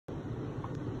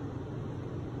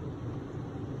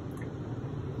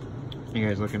You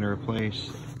guys looking to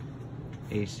replace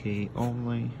AC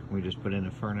only? We just put in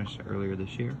a furnace earlier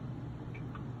this year.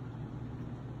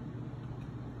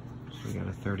 So we got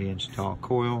a 30-inch tall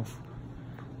coil.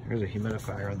 There's a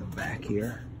humidifier on the back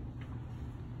here.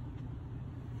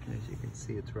 As you can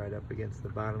see, it's right up against the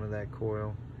bottom of that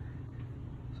coil.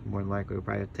 So more than likely we'll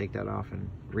probably have to take that off and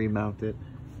remount it.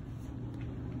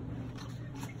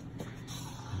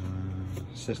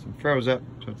 System froze up,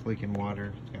 so it's leaking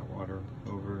water. It's got water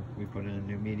over. We put in a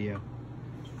new media.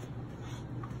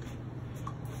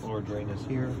 Floor drain is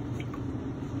here.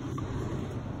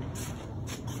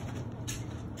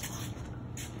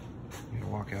 You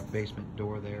can walk out basement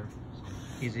door there. So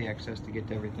easy access to get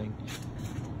to everything.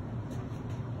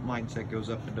 Line set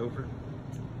goes up and over.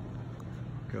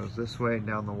 Goes this way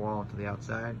down the wall to the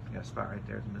outside. You got a spot right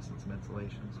there that's missing some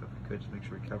insulation, so if we could just make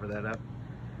sure we cover that up.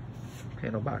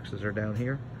 Panel boxes are down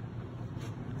here.